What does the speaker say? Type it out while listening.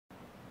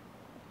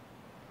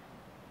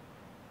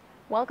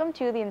Welcome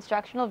to the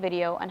instructional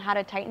video on how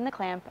to tighten the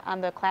clamp on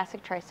the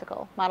Classic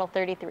Tricycle, Model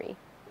 33.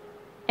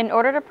 In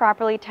order to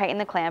properly tighten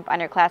the clamp on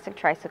your Classic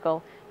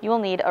Tricycle, you will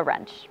need a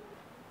wrench.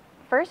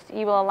 First,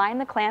 you will align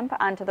the clamp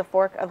onto the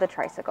fork of the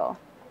tricycle.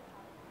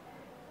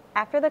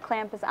 After the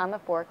clamp is on the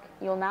fork,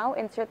 you will now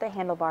insert the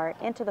handlebar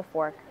into the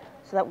fork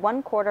so that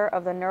 1/4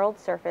 of the knurled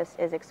surface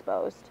is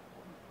exposed.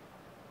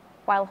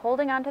 While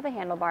holding onto the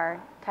handlebar,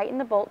 tighten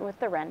the bolt with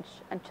the wrench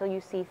until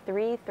you see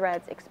 3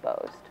 threads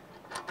exposed.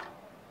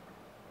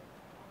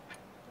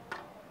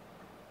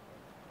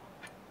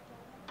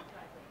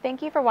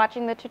 Thank you for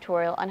watching the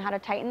tutorial on how to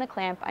tighten the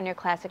clamp on your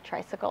Classic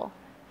Tricycle.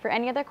 For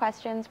any other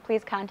questions,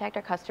 please contact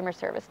our customer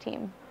service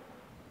team.